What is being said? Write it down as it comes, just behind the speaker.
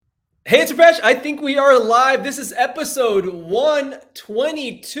Hey, it's Ramesh. I think we are live. This is episode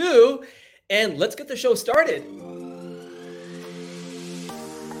 122, and let's get the show started.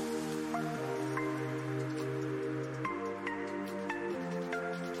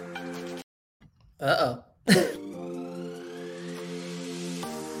 Uh-oh.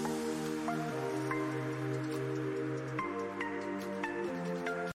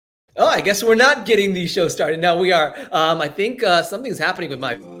 Oh, I guess we're not getting the show started. No, we are. I think something's happening with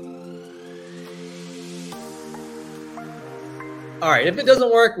my... All right, if it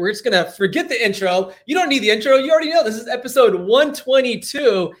doesn't work, we're just going to forget the intro. You don't need the intro. You already know this is episode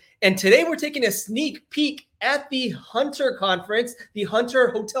 122. And today we're taking a sneak peek at the Hunter Conference, the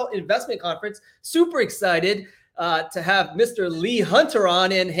Hunter Hotel Investment Conference. Super excited to have Mr. Lee Hunter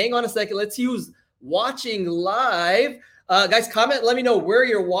on. And hang on a second. Let's see who's watching live. Guys, comment. Let me know where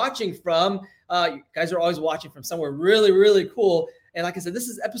you're watching from. You guys are always watching from somewhere really, really cool. And like I said, this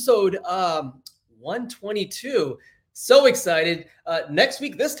is episode 122. So excited. Next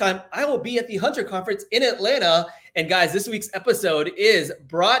week, this time, I will be at the Hunter Conference in Atlanta. And guys, this week's episode is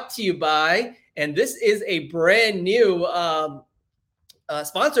brought to you by, and this is a brand new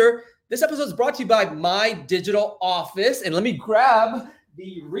sponsor. This episode is brought to you by My Digital Office. And let me grab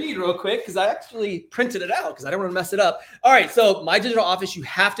the read real quick because I actually printed it out because I don't want to mess it up. All right, so My Digital Office, you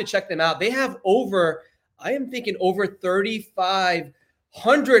have to check them out. They have over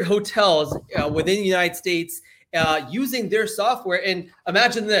 3,500 hotels within the United States using their software. And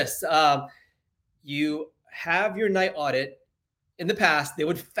imagine this, you have your night audit. In the past, they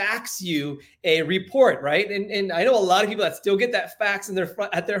would fax you a report, right? And I know a lot of people that still get that fax in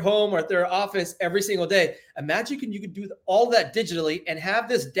at their home or at their office every single day. Imagine you could do all that digitally and have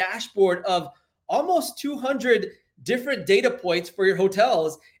this dashboard of almost 200 different data points for your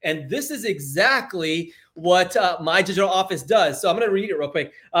hotels. And this is exactly what My Digital Office does. So I'm going to read it real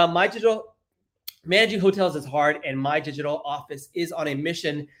quick. Managing hotels is hard, and My Digital Office is on a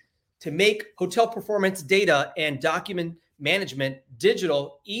mission to make hotel performance data and document management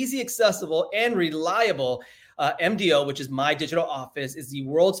digital, easy, accessible, and reliable. MDO, which is My Digital Office, is the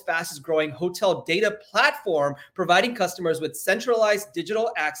world's fastest growing hotel data platform, providing customers with centralized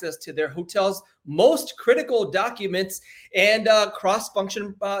digital access to their hotel's most critical documents and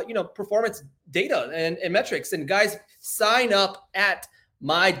cross-function, performance data and metrics. And guys, sign up at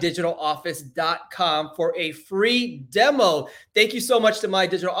mydigitaloffice.com for a free demo. Thank you so much to My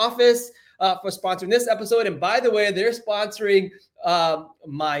Digital Office for sponsoring this episode. And by the way, they're sponsoring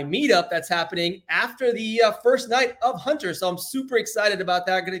my meetup that's happening after the first night of Hunter. So I'm super excited about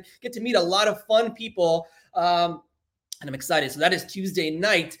that. I'm going to get to meet a lot of fun people. And I'm excited. So that is Tuesday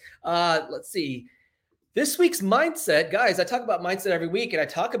night. Let's see. This week's mindset, guys, I talk about mindset every week, and I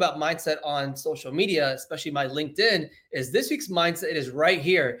talk about mindset on social media, especially my LinkedIn, is this week's mindset is right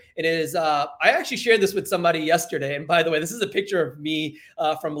here. It is, I actually shared this with somebody yesterday. And by the way, this is a picture of me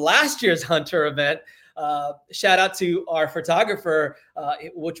from last year's Hunter event. Shout out to our photographer,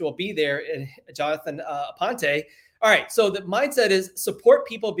 which will be there, Jonathan Aponte. All right, so the mindset is support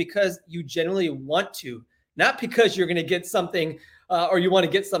people because you genuinely want to, not because you're going to get something or you want to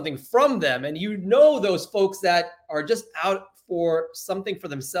get something from them. And you know those folks that are just out for something for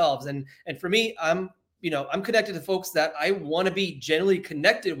themselves. And for me, I'm connected to folks that I want to be genuinely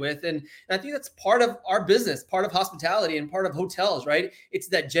connected with. And I think that's part of our business, part of hospitality and part of hotels, right? It's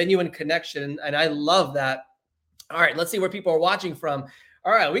that genuine connection. And I love that. All right, let's see where people are watching from.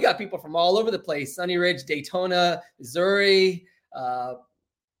 All right, we got people from all over the place. Sunny Ridge, Daytona, Missouri. I've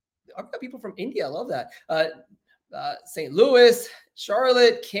got people from India. I love that. St. Louis,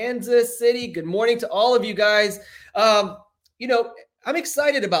 Charlotte, Kansas City. Good morning to all of you guys. I'm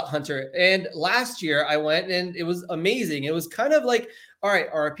excited about Hunter. And last year I went and it was amazing. It was kind of like, all right,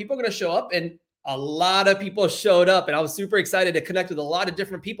 are people going to show up? And a lot of people showed up, and I was super excited to connect with a lot of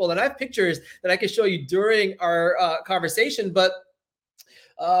different people. And I have pictures that I can show you during our conversation, but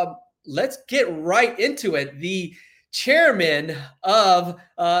let's get right into it. The chairman of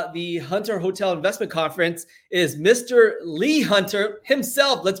the Hunter Hotel Investment Conference is Mr. Lee Hunter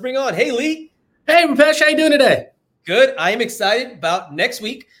himself. Let's bring on. Hey, Lee. Hey, Rupesh. How you doing today? Good. I am excited about next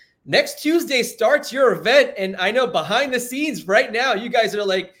week. Next Tuesday starts your event. And I know behind the scenes right now, you guys are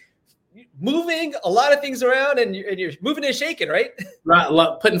like moving a lot of things around and you're moving and shaking, right?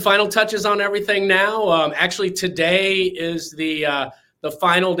 Right. Putting final touches on everything now. Actually, today is the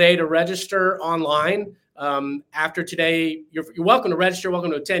final day to register online. After today, you're welcome to register,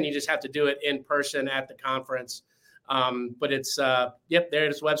 welcome to attend. You just have to do it in person at the conference. But it's, there's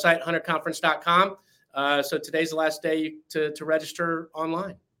the website, hunterconference.com. So today's the last day to register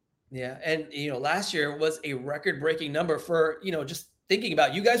online. Yeah. And, last year was a record-breaking number for, just thinking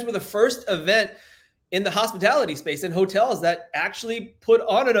about, you guys were the first event in the hospitality space in hotels that actually put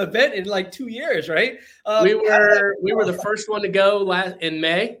on an event in like 2 years, right? We were the first one to go in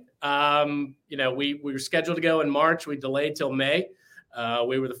May. We were scheduled to go in March. We delayed till May.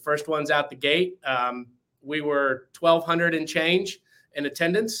 We were the first ones out the gate. We were 1,200 and change in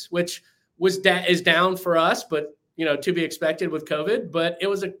attendance, which is down for us, but to be expected with COVID. But it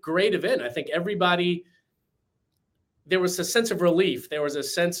was a great event. I think there was a sense of relief. There was a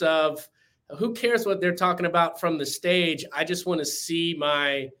sense of, who cares what they're talking about from the stage? I just want to see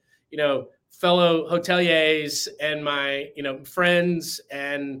my, fellow hoteliers and my, friends.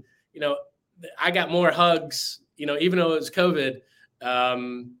 And, I got more hugs, even though it was COVID,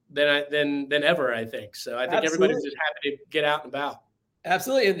 than ever, I think. So I think everybody's just happy to get out and about.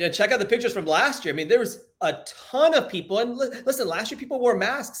 Absolutely. And check out the pictures from last year. I mean, there was a ton of people. And listen, last year people wore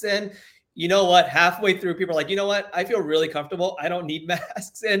masks. And you know what? Halfway through, people are like, you know what? I feel really comfortable. I don't need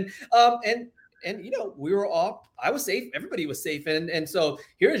masks. And we were all, I was safe. Everybody was safe. And so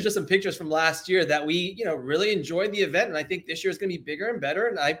here's just some pictures from last year that we, really enjoyed the event. And I think this year is going to be bigger and better.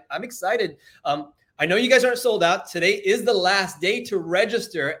 And I'm excited. I know you guys aren't sold out. Today is the last day to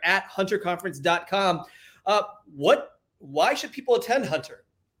register at hunterconference.com. Why should people attend Hunter?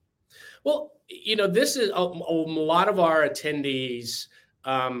 Well, this is a lot of our attendees.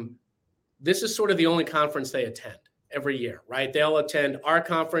 This is sort of the only conference they attend every year, right? They'll attend our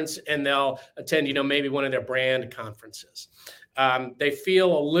conference and they'll attend, maybe one of their brand conferences. They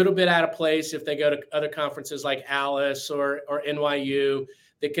feel a little bit out of place if they go to other conferences like Alice or NYU.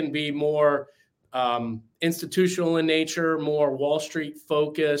 They can be more institutional in nature, more Wall Street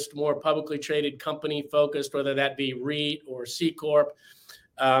focused, more publicly traded company focused, whether that be REIT or C Corp.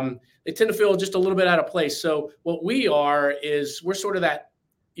 They tend to feel just a little bit out of place. So what we are is we're sort of that,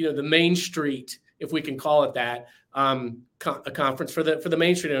 the Main Street, if we can call it that, a conference for the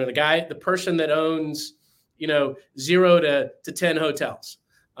Main Street owner, the person that owns, 0 to 10 hotels.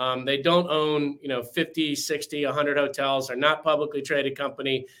 They don't own, 50, 60, 100 hotels. They're not publicly traded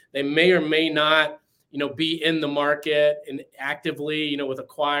company. They may or may not, be in the market and actively, with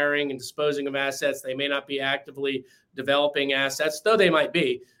acquiring and disposing of assets. They may not be actively developing assets, though they might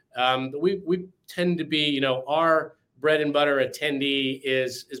be. We tend to be, our bread and butter attendee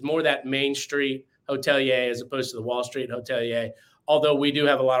is more that Main Street hotelier as opposed to the Wall Street hotelier, although we do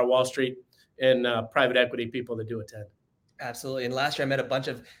have a lot of Wall Street and private equity people that do attend. Absolutely. And last year I met a bunch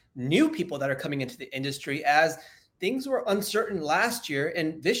of new people that are coming into the industry as things were uncertain last year.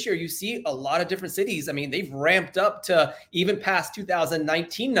 And this year you see a lot of different cities. I mean, they've ramped up to even past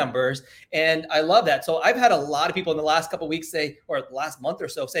 2019 numbers. And I love that. So I've had a lot of people in the last couple of weeks say, or the last month or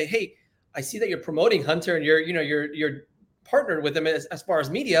so say, hey, I see that you're promoting Hunter and you're partnered with them as far as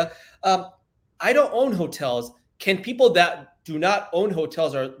media. I don't own hotels. Can people that do not own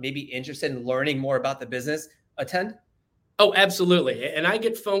hotels or maybe interested in learning more about the business attend? Oh, absolutely. And I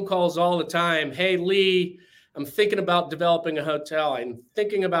get phone calls all the time. Hey, Lee, I'm thinking about developing a hotel. I'm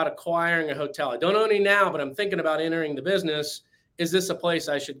thinking about acquiring a hotel. I don't own any now, but I'm thinking about entering the business. Is this a place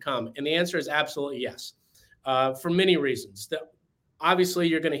I should come? And the answer is absolutely yes, for many reasons. Obviously,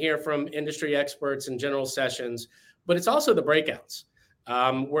 you're going to hear from industry experts and general sessions, but it's also the breakouts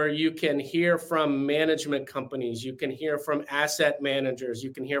where you can hear from management companies. You can hear from asset managers.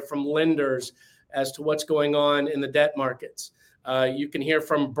 You can hear from lenders as to what's going on in the debt markets. You can hear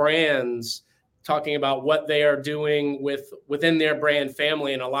from brands talking about what they are doing within their brand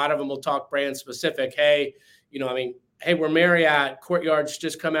family. And a lot of them will talk brand specific. Hey, we're Marriott. Courtyard's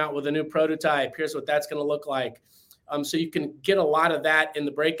just come out with a new prototype. Here's what that's going to look like. So you can get a lot of that in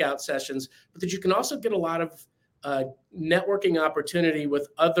the breakout sessions, but that you can also get a lot of networking opportunity with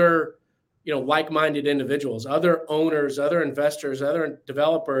other, like-minded individuals, other owners, other investors, other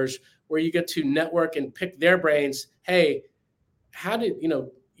developers, where you get to network and pick their brains. Hey, how did,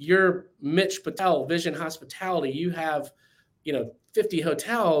 you're Mitch Patel, Vision Hospitality. You have, 50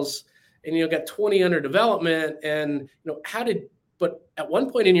 hotels and you got 20 under development. And, but at one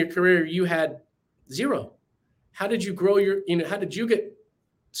point in your career, you had 0. How did you grow how did you get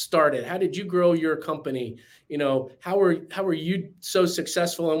started? How did you grow your company? How are you so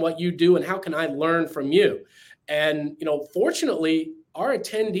successful in what you do, and how can I learn from you? And, fortunately, our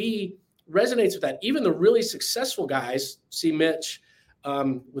attendee resonates with that. Even the really successful guys, see Mitch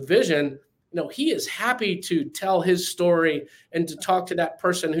with Vision, he is happy to tell his story and to talk to that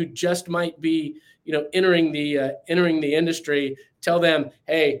person who just might be, entering the industry, tell them,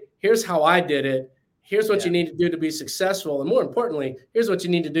 hey, here's how I did it. Here's what you need to do to be successful. And more importantly, here's what you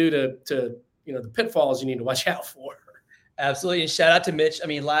need to do to the pitfalls you need to watch out for. Absolutely. And shout out to Mitch. I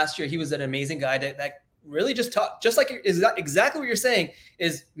mean, last year he was an amazing guy that really just talk, just like is exactly what you're saying,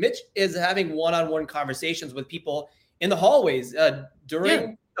 is Mitch is having one-on-one conversations with people in the hallways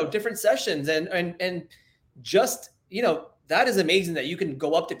during different sessions, and just, that is amazing that you can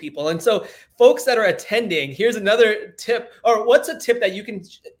go up to people. And so folks that are attending, here's another tip, or what's a tip that you can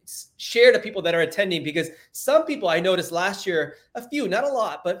share to people that are attending? Because some people, I noticed last year, a few, not a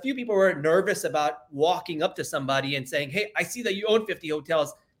lot, but a few people were nervous about walking up to somebody and saying, hey, I see that you own 50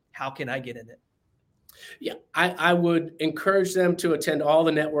 hotels. How can I get in it? Yeah, I would encourage them to attend all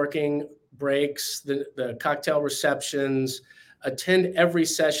the networking breaks, the cocktail receptions, attend every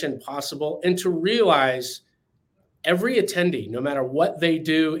session possible, and to realize every attendee, no matter what they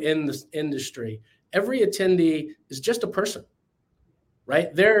do in this industry, every attendee is just a person,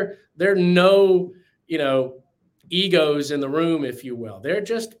 right? There are no, egos in the room, if you will. They're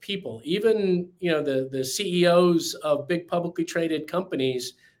just people. Even, the CEOs of big publicly traded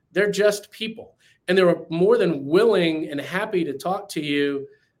companies, they're just people. And they're more than willing and happy to talk to you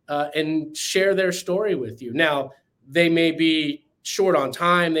and share their story with you. Now, they may be short on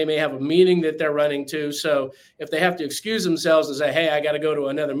time. They may have a meeting that they're running to. So if they have to excuse themselves and say, hey, I got to go to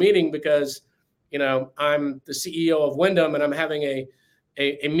another meeting because, I'm the CEO of Wyndham and I'm having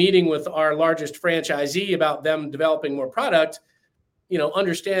a meeting with our largest franchisee about them developing more product,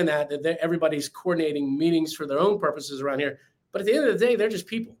 understand that everybody's coordinating meetings for their own purposes around here. But at the end of the day, they're just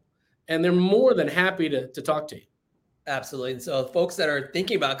people, and they're more than happy to talk to you. Absolutely. And so folks that are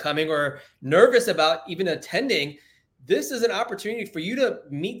thinking about coming or nervous about even attending, this is an opportunity for you to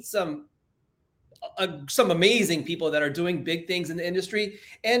meet some amazing people that are doing big things in the industry,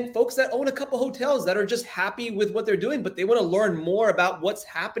 and folks that own a couple hotels that are just happy with what they're doing, but they want to learn more about what's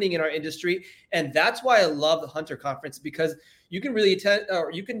happening in our industry. And that's why I love the Hunter Conference, because you can really attend,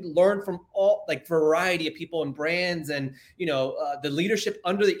 or you can learn from all variety of people and brands, and the leadership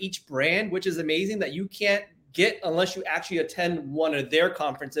under each brand, which is amazing that you can't get unless you actually attend one of their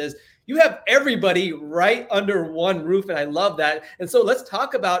conferences. You have everybody right under one roof, and I love that. And so let's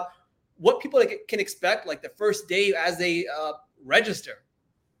talk about what people can expect the first day as they register.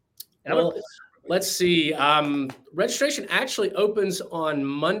 Well, let's see. Registration actually opens on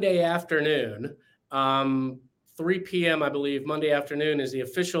Monday afternoon, 3 p.m. I believe. Monday afternoon is the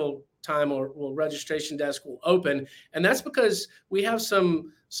official time or registration desk will open, and that's because we have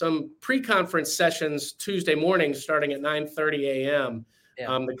some pre-conference sessions Tuesday morning starting at 9:30 a.m.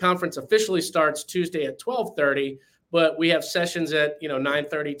 Yeah. The conference officially starts Tuesday at 12:30, but we have sessions at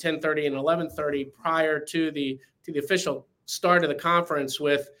 9:30, 10:30, and 11:30 prior to the official start of the conference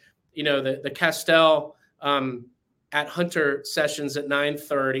with the Castell at Hunter sessions at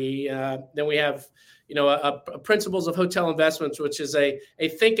 9:30. Then we have a Principles of Hotel Investments, which is a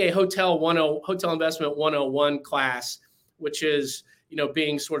Hotel Investment 101 class, which is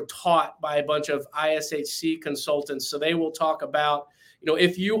being sort of taught by a bunch of ISHC consultants. So they will talk about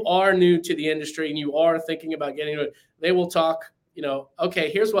if you are new to the industry and you are thinking about getting into it, they will talk, okay,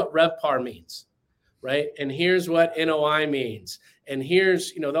 here's what RevPAR means, right? And here's what NOI means. And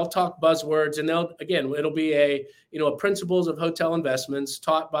here's, they'll talk buzzwords, and it'll be a Principles of Hotel Investments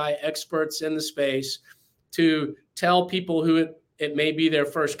taught by experts in the space to tell people who it may be their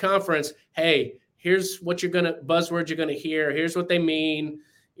first conference, hey, here's what buzzwords you're going to hear. Here's what they mean.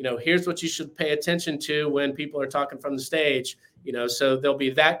 Here's what you should pay attention to when people are talking from the stage. So there'll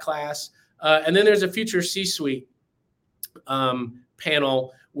be that class. And then there's a future C-suite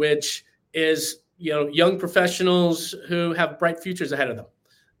panel, which is, young professionals who have bright futures ahead of them.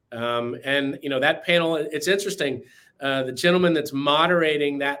 And that panel, it's interesting. The gentleman that's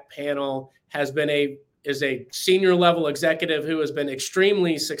moderating that panel is a senior level executive who has been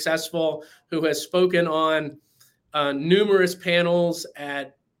extremely successful, who has spoken on numerous panels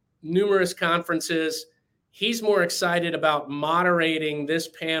at numerous conferences. He's more excited about moderating this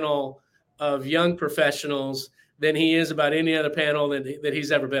panel of young professionals than he is about any other panel that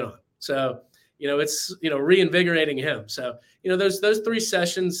he's ever been on. So, it's, reinvigorating him. So, those 3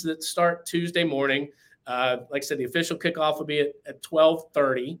 sessions that start Tuesday morning. Like I said, the official kickoff will be at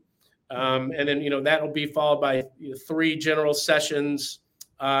 12:30. And then, that'll be followed by 3 general sessions.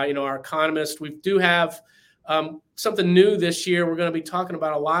 Our economist, we do have something new this year. We're going to be talking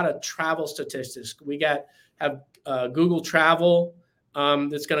about a lot of travel statistics. We have Google Travel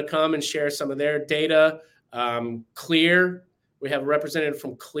that's going to come and share some of their data. Clear, we have a representative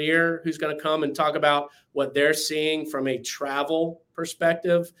from Clear who's going to come and talk about what they're seeing from a travel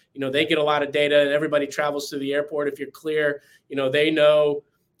perspective. They get a lot of data, and everybody travels through the airport. If you're Clear, they know,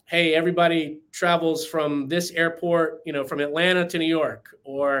 hey, everybody travels from this airport, from Atlanta to New York,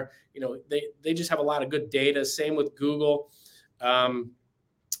 or, they just have a lot of good data. Same with Google.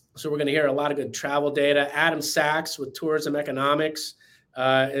 So we're going to hear a lot of good travel data. Adam Sachs with Tourism Economics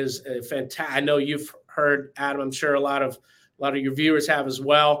is a fantastic. I know you've heard Adam. I'm sure a lot of your viewers have as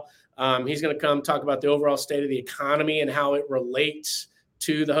well. He's going to come talk about the overall state of the economy and how it relates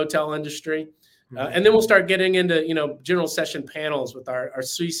to the hotel industry. And then we'll start getting into, general session panels with our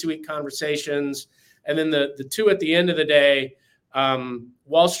C-suite conversations. And then the two at the end of the day,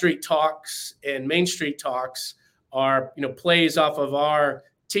 Wall Street Talks and Main Street Talks are, plays off of our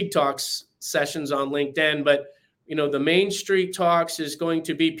Teague Talks sessions on LinkedIn. But, the Main Street Talks is going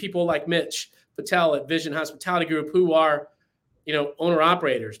to be people like Mitch Patel at Vision Hospitality Group, who are, owner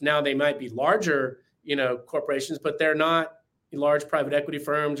operators. Now they might be larger, corporations, but they're not large private equity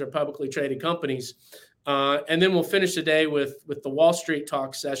firms or publicly traded companies. And then we'll finish the day with the Wall Street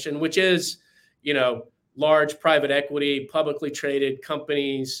Talk session, which is, large private equity, publicly traded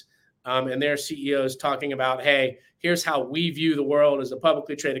companies and their CEOs talking about, hey, here's how we view the world as a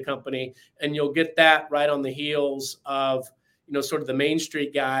publicly traded company. And you'll get that right on the heels of, sort of the Main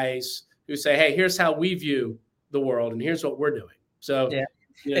Street guys who say, hey, here's how we view the world and here's what we're doing. So,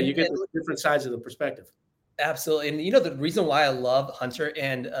 you get the different sides of the perspective. Absolutely. And the reason why I love Hunter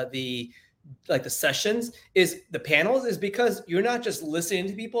and the sessions is the panels is because you're not just listening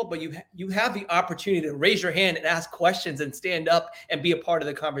to people, but you have the opportunity to raise your hand and ask questions and stand up and be a part of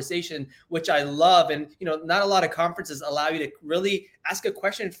the conversation, which I love. And, not a lot of conferences allow you to really ask a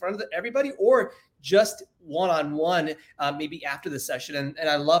question in front of everybody or just one-on-one, maybe after the session. And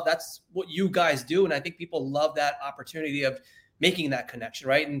I love that's what you guys do. And I think people love that opportunity of making that connection,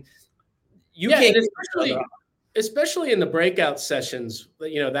 right? And especially in the breakout sessions,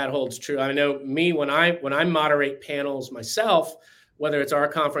 that holds true. I know me when I moderate panels myself, whether it's our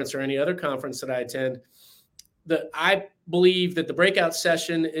conference or any other conference that I attend, I believe that the breakout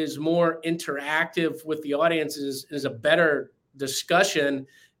session is more interactive with the audience, is a better discussion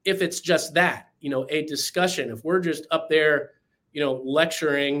if it's just that, a discussion. If we're just up there,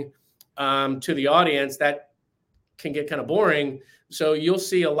 lecturing to the audience, that can get kind of boring. So you'll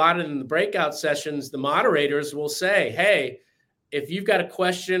see a lot in the breakout sessions, the moderators will say, hey, if you've got a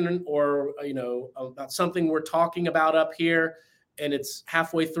question or, about something we're talking about up here and it's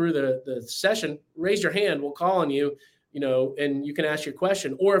halfway through the session, raise your hand. We'll call on you, and you can ask your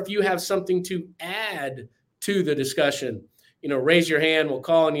question. Or if you have something to add to the discussion, raise your hand. We'll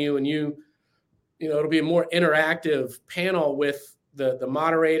call on you and it'll be a more interactive panel with the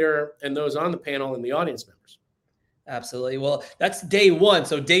moderator and those on the panel and the audience members. Absolutely. Well, that's day one.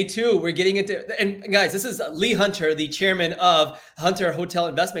 So day two, we're getting into, and guys, this is Lee Hunter, the chairman of Hunter Hotel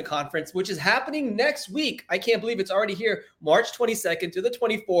Investment Conference, which is happening next week. I can't believe it's already here, March 22nd to the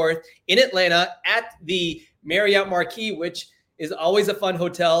 24th in Atlanta at the Marriott Marquis, which is always a fun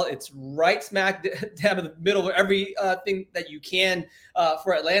hotel. It's right smack dab in the middle of every thing that you can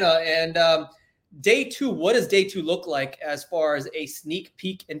for Atlanta. And day two, what does day two look like as far as a sneak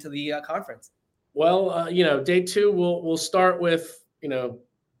peek into the conference? Well, day two, we'll start with,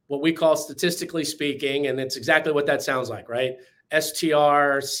 what we call statistically speaking, and it's exactly what that sounds like, right?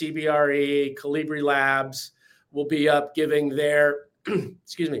 STR, CBRE, Calibri Labs will be up giving their,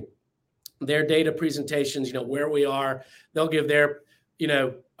 their data presentations, where we are. They'll give their,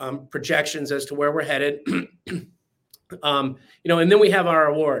 projections as to where we're headed. And then we have our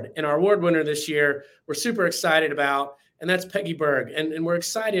award. And our award winner this year, we're super excited about, and that's Peggy Berg. And we're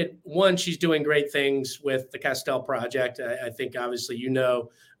excited. One, she's doing great things with the Castell Project. I think obviously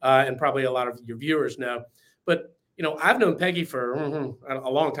and probably a lot of your viewers know. But, I've known Peggy for a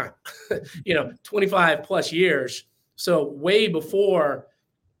long time, 25 plus years. So way before,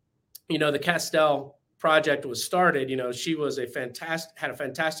 the Castell Project was started, she was had a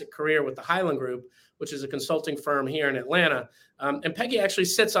fantastic career with the Highland Group, which is a consulting firm here in Atlanta. And Peggy actually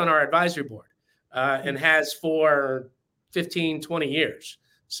sits on our advisory board and has for 15, 20 years.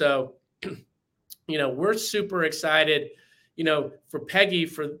 So, we're super excited, for Peggy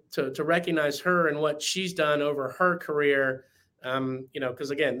to recognize her and what she's done over her career. Because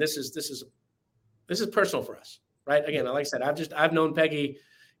again, this is personal for us, right? Again, like I said, I've known Peggy,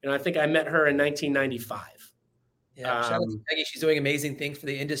 I think I met her in 1995. Yeah, shout out to Peggy. She's doing amazing things for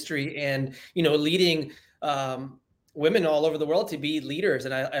the industry and, leading women all over the world to be leaders.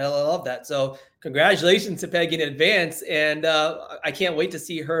 And I love that. So congratulations to Peggy in advance. And I can't wait to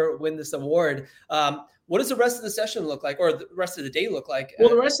see her win this award. What does the rest of the session look like, or the rest of the day look like? Well,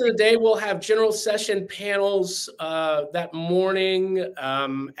 the rest of the day, we'll have general session panels that morning.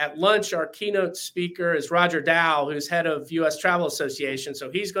 At lunch, our keynote speaker is Roger Dow, who's head of U.S. Travel Association. So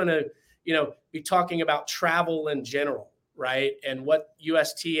he's going to, be talking about travel in general, right? And what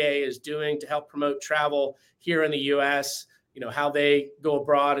USTA is doing to help promote travel here in the U.S. how they go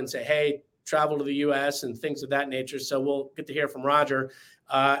abroad and say, hey, travel to the U.S. and things of that nature. So we'll get to hear from Roger.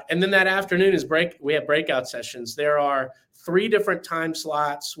 And then that afternoon is we have breakout sessions. There are 3 different time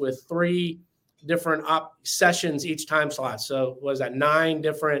slots with 3 different sessions each time slot. So was that 9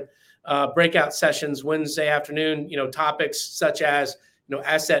 different breakout sessions Wednesday afternoon, topics such as,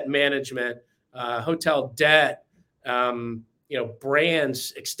 asset management, hotel debt,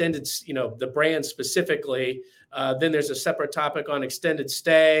 brands, extended, the brand specifically. Then there's a separate topic on extended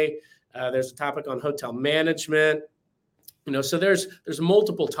stay. There's a topic on hotel management. So there's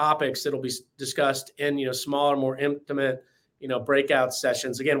multiple topics that'll be discussed in, smaller, more intimate, breakout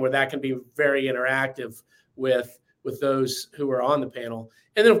sessions, again, where that can be very interactive with those who are on the panel.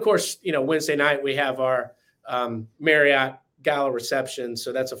 And then, of course, Wednesday night we have our Marriott Gala reception.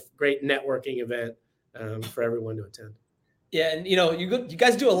 So that's a great networking event for everyone to attend. Yeah, and you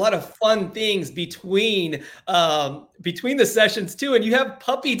guys do a lot of fun things between the sessions too, and you have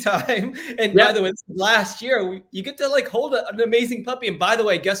puppy time. And by the way, last year you get to hold an amazing puppy. And by the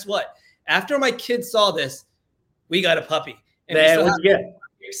way, guess what? After my kids saw this, we got a puppy. And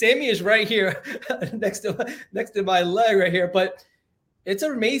Sammy is right here next to my leg right here. But it's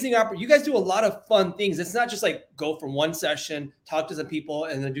an amazing opportunity. You guys do a lot of fun things. It's not just go from one session, talk to some people,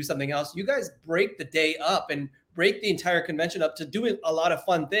 and then do something else. You guys break the day up and break the entire convention up to doing a lot of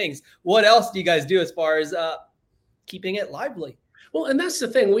fun things. What else do you guys do as far as keeping it lively? Well, and that's the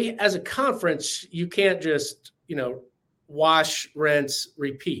thing. We, as a conference, you can't just, wash, rinse,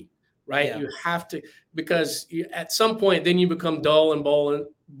 repeat, right? Yeah. You have to, because at some point, then you become dull and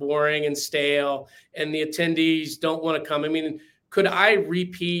boring and stale, and the attendees don't want to come. I mean, could I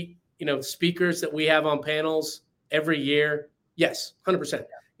repeat, speakers that we have on panels every year? Yes, 100%.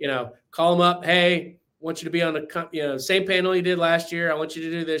 Call them up. Hey, I want you to be on the same panel you did last year. I want you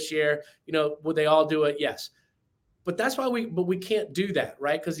to do this year. Would they all do it? Yes. But that's why we can't do that,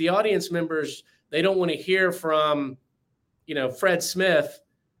 right? Because the audience members, they don't want to hear from, Fred Smith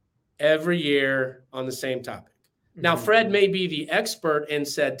every year on the same topic. Mm-hmm. Now, Fred may be the expert in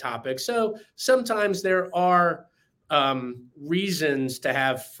said topic. So sometimes there are reasons to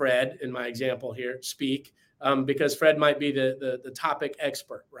have Fred, in my example here, speak because Fred might be the topic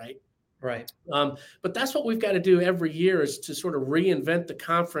expert, right? Right. But that's what we've got to do every year, is to sort of reinvent the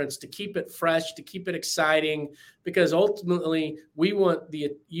conference, to keep it fresh, to keep it exciting, because ultimately we want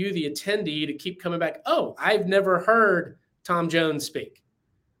the attendee, to keep coming back. Oh, I've never heard Tom Jones speak.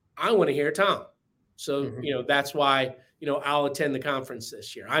 I want to hear Tom. So, that's why, I'll attend the conference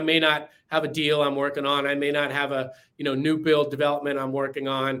this year. I may not have a deal I'm working on. I may not have a, new build development I'm working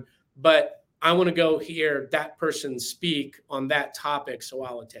on, but I want to go hear that person speak on that topic. So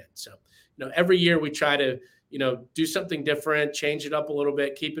I'll attend. So, every year we try to, do something different, change it up a little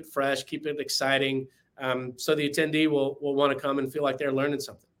bit, keep it fresh, keep it exciting. So the attendee will want to come and feel like they're learning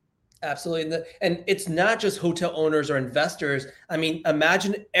something. Absolutely. And it's not just hotel owners or investors. I mean,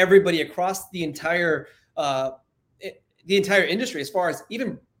 imagine everybody across the entire industry, as far as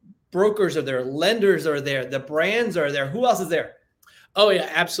even brokers are there, lenders are there, the brands are there. Who else is there? Oh, yeah,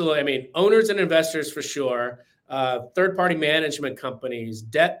 absolutely. I mean, owners and investors for sure, third-party management companies,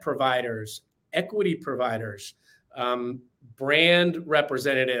 debt providers, equity providers, brand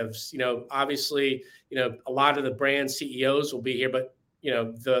representatives. Obviously, a lot of the brand CEOs will be here, but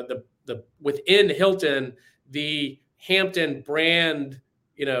the within Hilton, the Hampton brand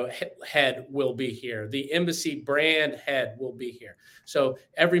head will be here. The Embassy brand head will be here. So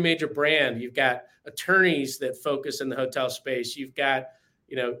every major brand, you've got attorneys that focus in the hotel space. You've got,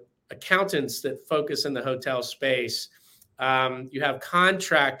 accountants that focus in the hotel space. You have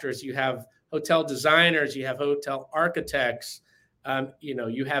contractors, you have hotel designers, you have hotel architects.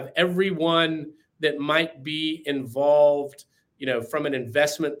 You have everyone that might be involved, from an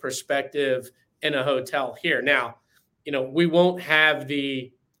investment perspective in a hotel here. Now, we won't have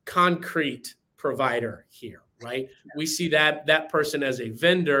the concrete provider here, right? We see that person as a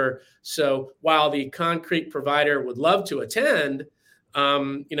vendor. So while the concrete provider would love to attend,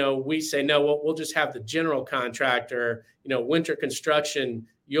 we say, no, we'll just have the general contractor, winter construction,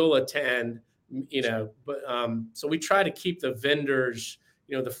 you'll attend, but so we try to keep the vendors,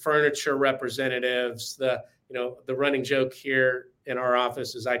 the furniture representatives, the running joke here in our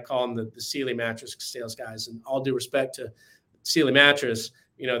office is I call them the Sealy mattress sales guys, and all due respect to Sealy mattress,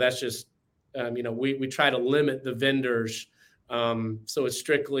 that's just, we try to limit the vendors. So it's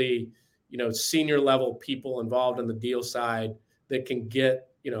strictly, senior level people involved in the deal side that can get,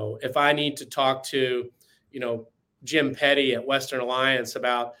 if I need to talk to, Jim Petty at Western Alliance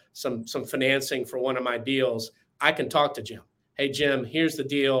about some financing for one of my deals, I can talk to Jim. Hey, Jim, here's the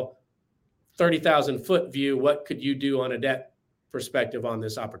deal. 30,000 foot view, what could you do on a debt perspective on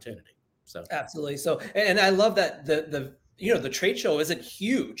this opportunity? So absolutely. So, and I love that the trade show isn't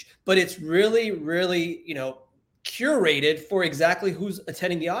huge, but it's really, really, curated for exactly who's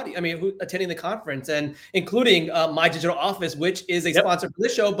attending the audience. I mean, who attending the conference, and including My Digital Office, which is a sponsor for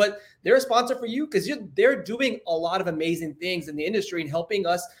this show, but they're a sponsor for you because they're doing a lot of amazing things in the industry and helping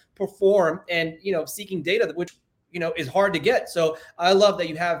us perform and, seeking data, which, is hard to get. So I love that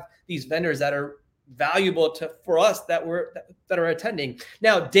you have these vendors that are valuable for us that are attending.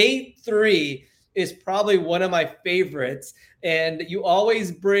 Now, day 3 is probably one of my favorites, and you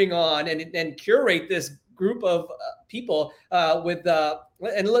always bring on and curate this group of people with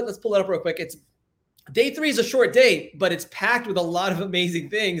and let's pull it up real quick. It's day 3 is a short day, but it's packed with a lot of amazing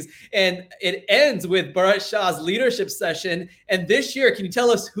things, and it ends with Bharat Shah's leadership session. And this year, can you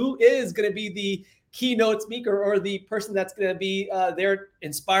tell us who is going to be the keynote speaker or the person that's going to be there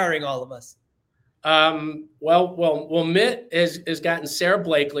inspiring all of us? Well, Mitt has gotten Sarah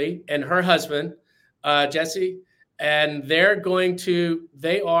Blakely and her husband, Jesse, and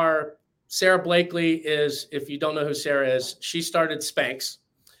Sarah Blakely is, if you don't know who Sarah is, she started Spanx,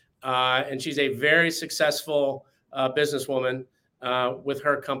 and she's a very successful businesswoman with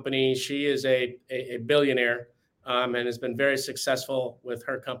her company. She is a billionaire and has been very successful with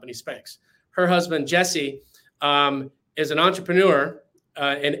her company, Spanx. Her husband, Jesse, is an entrepreneur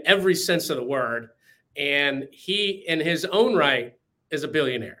in every sense of the word. And he, in his own right, is a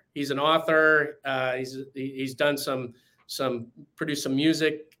billionaire. He's an author. He's done produced some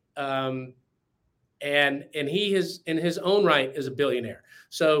music. And he is, in his own right, is a billionaire.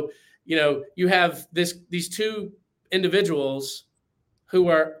 So, you have these two individuals who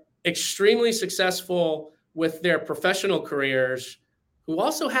are extremely successful with their professional careers, who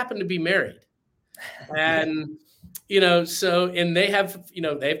also happen to be married. And, and they have,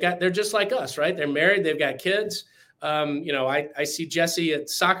 they're just like us, right? They're married, they've got kids. I see Jesse at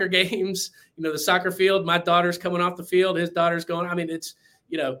soccer games, the soccer field, my daughter's coming off the field, his daughter's going, I mean, it's,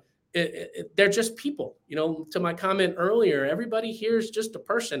 they're just people, to my comment earlier, everybody here is just a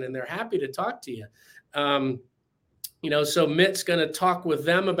person and they're happy to talk to you. So Mitt's going to talk with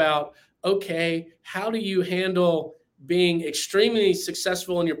them about, okay, how do you handle being extremely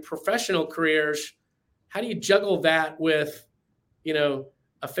successful in your professional careers? How do you juggle that with,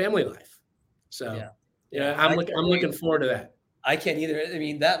 a family life? So, I'm looking forward to that. I can't either. I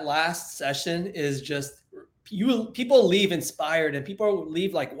mean, that last session is just, people leave inspired, and people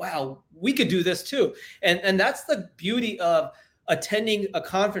leave like, wow, we could do this too. And that's the beauty of attending a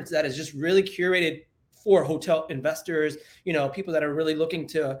conference that is just really curated for hotel investors, people that are really looking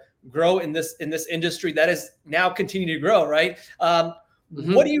to grow in this industry that is now continuing to grow, right?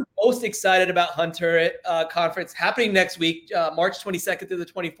 What are you most excited about Hunter conference happening next week, March 22nd through the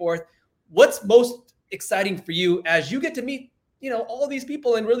 24th? What's most exciting for you as you get to meet, all these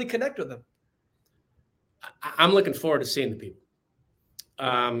people and really connect with them? I'm looking forward to seeing the people.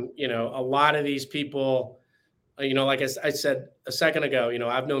 A lot of these people, like I said a second ago,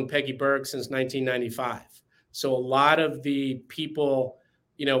 I've known Peggy Berg since 1995. So a lot of the people,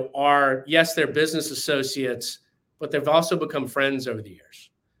 are, yes, they're business associates, but they've also become friends over the years.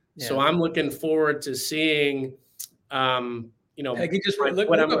 Yeah. So I'm looking forward to seeing, Peggy just wrote. Look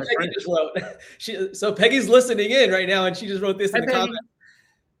what Peggy just wrote. So Peggy's listening in right now, and she just wrote this in the comments.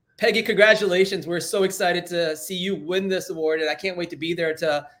 Peggy, congratulations. We're so excited to see you win this award, and I can't wait to be there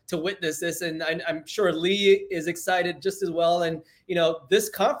to witness this. And I'm sure Lee is excited just as well. And, this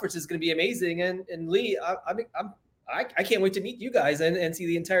conference is going to be amazing. And Lee, I can't wait to meet you guys and see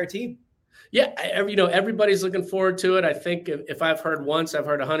the entire team. Yeah, everybody's looking forward to it. I think if I've heard once, I've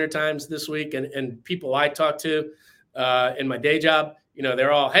heard 100 times this week, and people I talk to in my day job,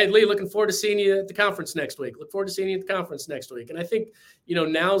 they're all, hey, Lee, looking forward to seeing you at the conference next week. Look forward to seeing you at the conference next week. And I think,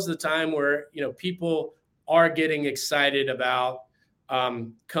 now's the time where, people are getting excited about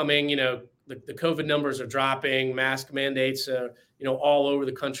coming. The COVID numbers are dropping. Mask mandates, all over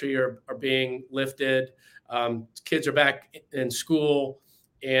the country are being lifted. Kids are back in school.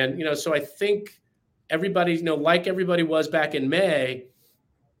 And, so I think everybody, like everybody was back in May,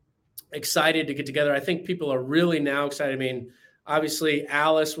 excited to get together. I think people are really now excited. I mean, obviously,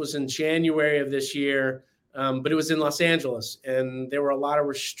 Alice was in January of this year, but it was in Los Angeles, and there were a lot of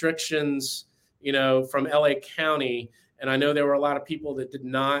restrictions, from LA County. And I know there were a lot of people that did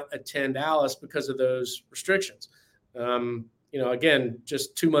not attend Alice because of those restrictions. Again,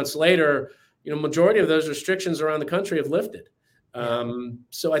 just 2 months later, majority of those restrictions around the country have lifted.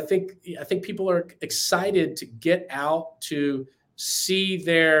 So I think people are excited to get out to see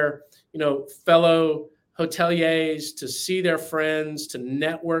their, fellow hoteliers to see their friends, to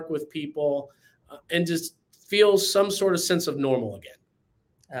network with people, and just feel some sort of sense of normal again.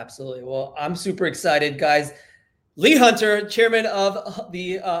 Absolutely. Well, I'm super excited, guys. Lee Hunter, chairman of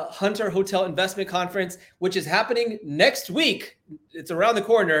the Hunter Hotel Investment Conference, which is happening next week. It's around the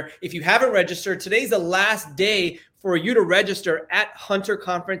corner. If you haven't registered, today's the last day for you to register at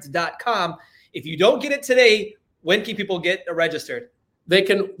hunterconference.com. If you don't get it today, when can people get registered? They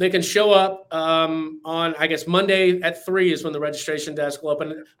can show up on, I guess, Monday at 3 is when the registration desk will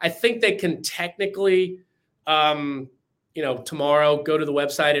open. I think they can technically, tomorrow go to the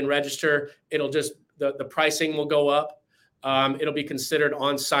website and register. It'll just, the pricing will go up. It'll be considered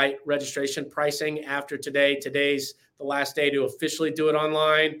on-site registration pricing after today. Today's the last day to officially do it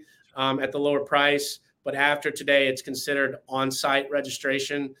online at the lower price. But after today, it's considered on-site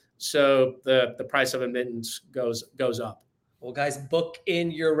registration. So the price of admittance goes up. Well, guys, book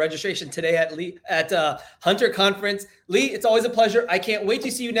in your registration today at Hunter Conference. Lee, it's always a pleasure. I can't wait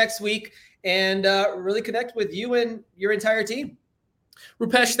to see you next week and really connect with you and your entire team.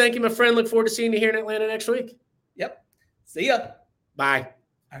 Rupesh, thank you, my friend. Look forward to seeing you here in Atlanta next week. Yep. See ya. Bye.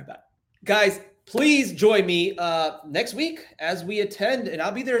 All right, bye. Guys, please join me next week as we attend, and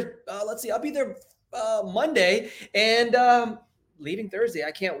I'll be there. I'll be there Monday and leaving Thursday.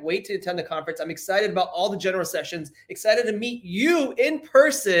 I can't wait to attend the conference. I'm excited about all the general sessions, excited to meet you in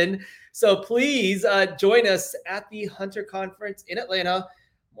person. So please join us at the Hunter Conference in Atlanta,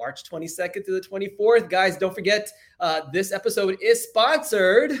 March 22nd to the 24th. Guys, don't forget, this episode is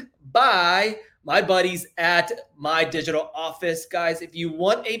sponsored by my buddies at My Digital Office. Guys, if you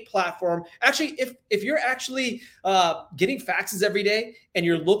want a platform, actually, if you're actually getting faxes every day and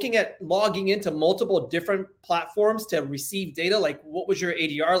you're looking at logging into multiple different platforms to receive data, like what was your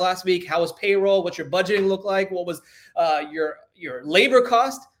ADR last week? How was payroll? What's your budgeting look like? What was your labor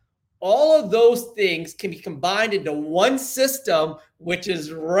cost? All of those things can be combined into one system, which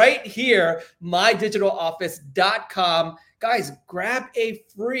is right here, mydigitaloffice.com. Guys, grab a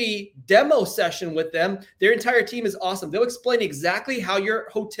free demo session with them. Their entire team is awesome. They'll explain exactly how your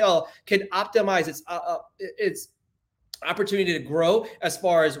hotel can optimize its opportunity to grow as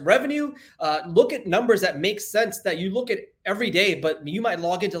far as revenue. Look at numbers that make sense that you look at every day, but you might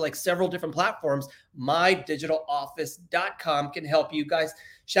log into like several different platforms. mydigitaloffice.com can help you guys.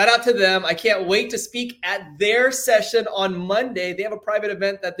 Shout out to them. I can't wait to speak at their session on Monday. They have a private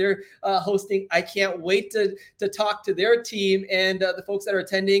event that they're hosting. I can't wait to talk to their team and the folks that are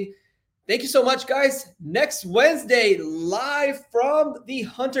attending. Thank you so much, guys. Next Wednesday, live from the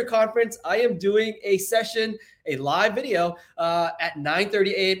Hunter Conference, I am doing a session, a live video at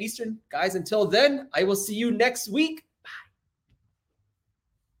 9:30 a.m. Eastern. Guys, until then, I will see you next week.